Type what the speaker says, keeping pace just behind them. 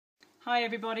Hi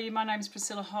everybody, my name is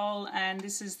Priscilla and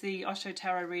this is the Osho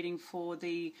Tarot Reading for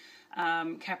the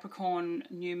Capricorn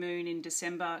new moon in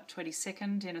December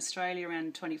 22nd in Australia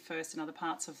and 21st in other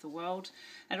parts of the world.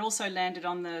 It also landed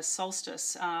on the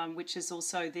solstice, which is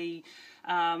also the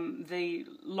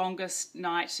longest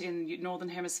night in the Northern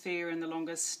Hemisphere and the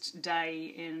longest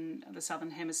day in the Southern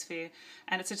Hemisphere.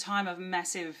 And it's a time of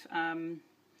massive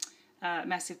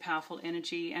powerful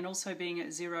energy, and also being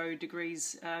at 0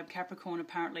 degrees Capricorn,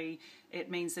 apparently it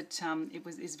means that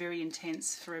is very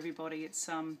intense for everybody. It's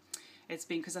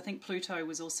been, because I think Pluto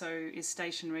is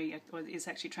stationary, or is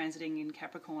actually transiting in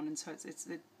Capricorn, and so it's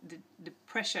the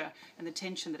pressure and the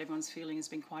tension that everyone's feeling has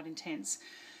been quite intense.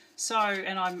 So,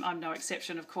 and I'm no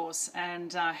exception, of course,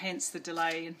 and hence the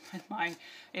delay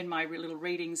in my little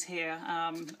readings here.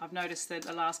 I've noticed that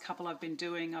the last couple I've been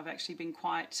doing, I've actually been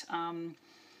quite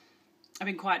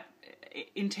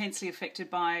intensely affected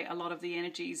by a lot of the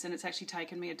energies, and it's actually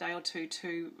taken me a day or two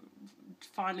to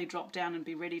finally drop down and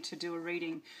be ready to do a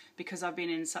reading, because I've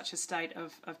been in such a state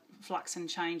of flux and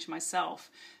change myself,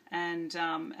 and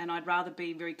I'd rather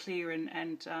be very clear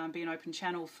and be an open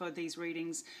channel for these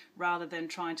readings, rather than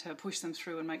trying to push them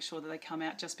through and make sure that they come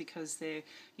out just because they're,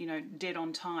 you know, dead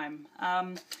on time.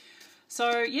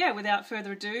 So yeah, without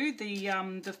further ado,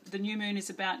 the new moon is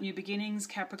about new beginnings.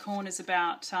 Capricorn is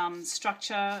about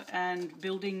structure and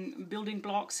building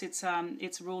blocks.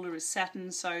 Its ruler is Saturn,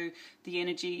 so the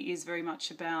energy is very much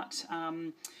about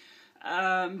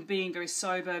being very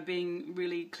sober, being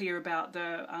really clear about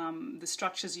the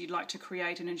structures you'd like to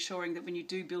create, and ensuring that when you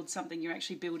do build something, you're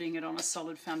actually building it on a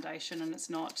solid foundation, and it's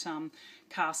not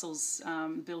castles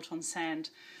built on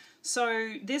sand.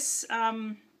 So this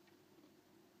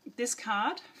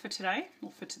card for today,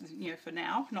 or for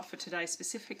now, not for today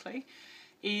specifically,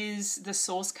 is the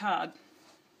Source card.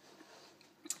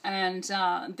 And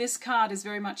this card is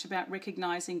very much about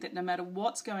recognizing that no matter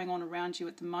what's going on around you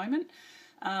at the moment,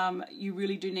 you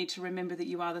really do need to remember that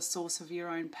you are the source of your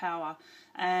own power.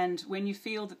 And when you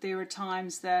feel that there are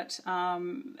times that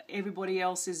everybody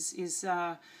else is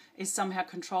somehow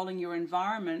controlling your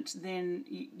environment, then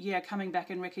coming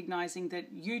back and recognizing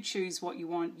that you choose what you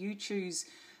want, you choose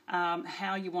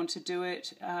how you want to do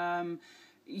it.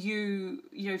 You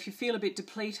know, if you feel a bit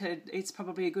depleted, it's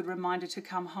probably a good reminder to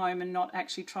come home and not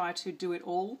actually try to do it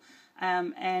all,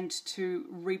 and to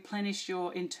replenish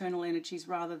your internal energies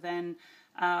rather than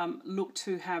look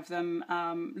to have them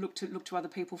look to other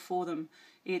people for them.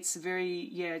 It's very,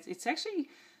 it's actually,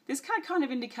 this card kind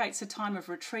of indicates a time of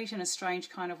retreat in a strange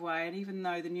kind of way. And even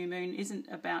though the new moon isn't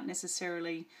about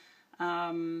necessarily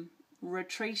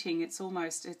retreating, it's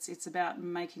about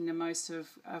making the most of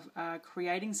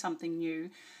creating something new.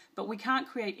 But we can't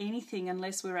create anything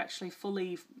unless we're actually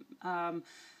fully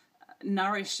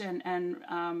nourished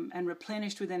and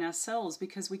replenished within ourselves,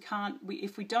 because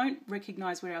if we don't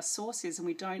recognize where our source is, and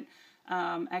we don't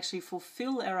actually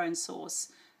fulfill our own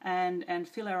source and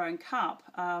fill our own cup,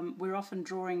 we're often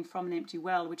drawing from an empty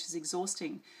well, which is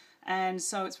exhausting. And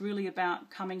so it's really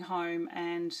about coming home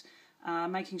and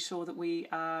making sure that we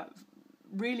are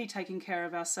really taking care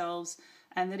of ourselves,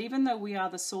 and that even though we are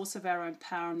the source of our own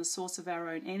power and the source of our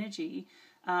own energy,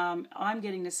 I'm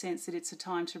getting the sense that it's a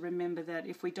time to remember that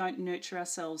if we don't nurture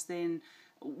ourselves, then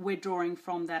we're drawing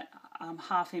from that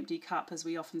half-empty cup, as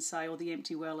we often say, or the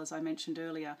empty well, as I mentioned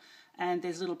earlier, and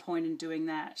there's little point in doing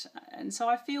that. And so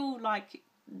I feel like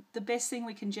the best thing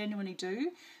we can genuinely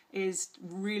do is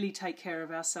really take care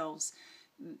of ourselves.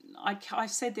 I've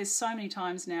said this so many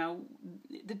times now,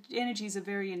 the energies are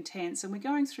very intense, and we're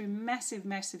going through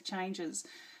massive changes,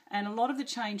 and a lot of the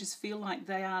changes feel like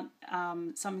they aren't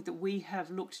something that we have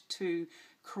looked to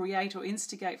create or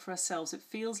instigate for ourselves. It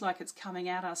feels like it's coming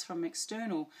at us from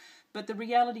external, but the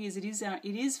reality is it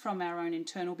is from our own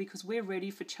internal, because we're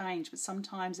ready for change. But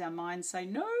sometimes our minds say,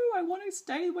 no, I want to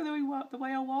stay the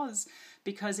way I was,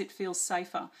 because it feels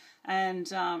safer.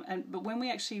 But when we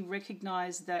actually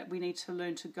recognise that we need to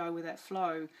learn to go with that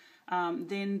flow,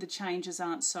 then the changes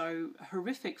aren't so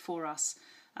horrific for us.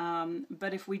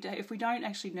 But if we don't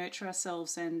actually nurture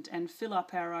ourselves and fill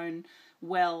up our own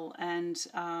well and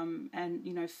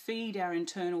feed our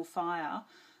internal fire,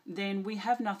 then we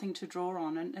have nothing to draw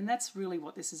on, and that's really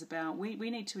what this is about. We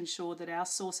need to ensure that our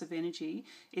source of energy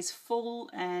is full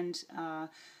and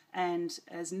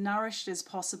as nourished as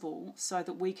possible, so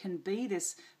that we can be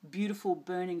this beautiful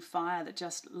burning fire that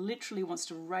just literally wants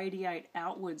to radiate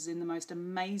outwards in the most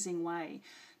amazing way.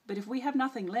 But if we have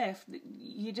nothing left,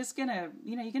 you're just gonna,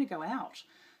 you're gonna go out.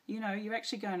 You're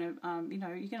actually going to,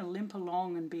 you're going to limp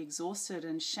along and be exhausted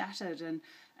and shattered,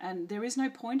 and there is no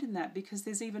point in that, because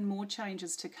there's even more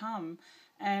changes to come,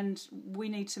 and we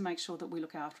need to make sure that we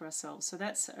look after ourselves. So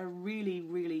that's a really,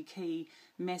 really key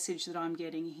message that I'm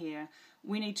getting here.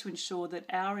 We need to ensure that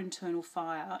our internal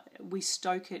fire, we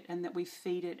stoke it and that we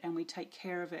feed it and we take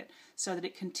care of it so that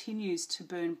it continues to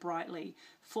burn brightly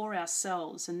for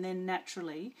ourselves. And then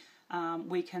naturally,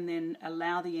 we can then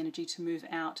allow the energy to move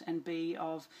out and be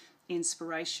of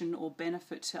inspiration or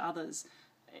benefit to others.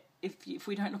 If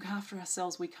we don't look after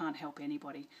ourselves, we can't help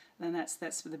anybody. Then that's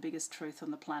the biggest truth on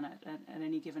the planet at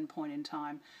any given point in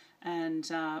time. And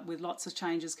with lots of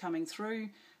changes coming through,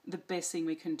 the best thing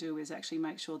we can do is actually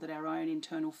make sure that our own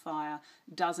internal fire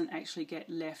doesn't actually get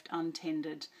left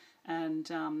untended and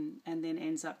then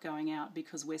ends up going out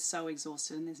because we're so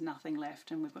exhausted and there's nothing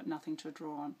left and we've got nothing to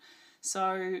draw on.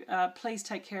 So please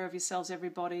take care of yourselves,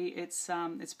 everybody. It's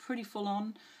pretty full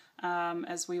on.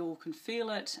 As we all can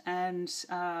feel it, and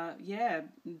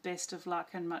best of luck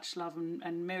and much love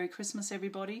and Merry Christmas,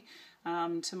 everybody.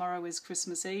 Tomorrow is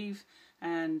Christmas Eve,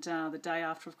 and the day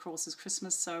after, of course, is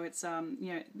Christmas. So it's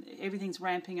everything's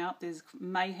ramping up. There's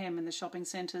mayhem in the shopping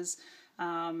centres,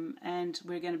 and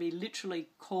we're going to be literally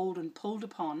called and pulled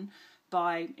upon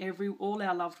by all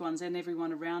our loved ones and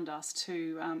everyone around us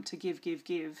to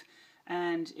give.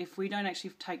 And if we don't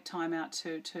actually take time out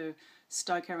to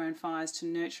stoke our own fires, to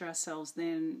nurture ourselves,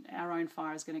 then our own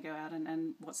fire is going to go out,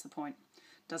 and what's the point?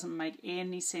 Doesn't make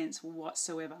any sense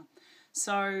whatsoever.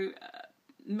 So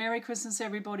Merry Christmas,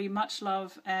 everybody, much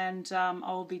love, and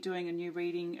I'll be doing a new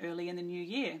reading early in the new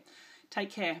year.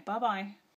 Take care. Bye-bye.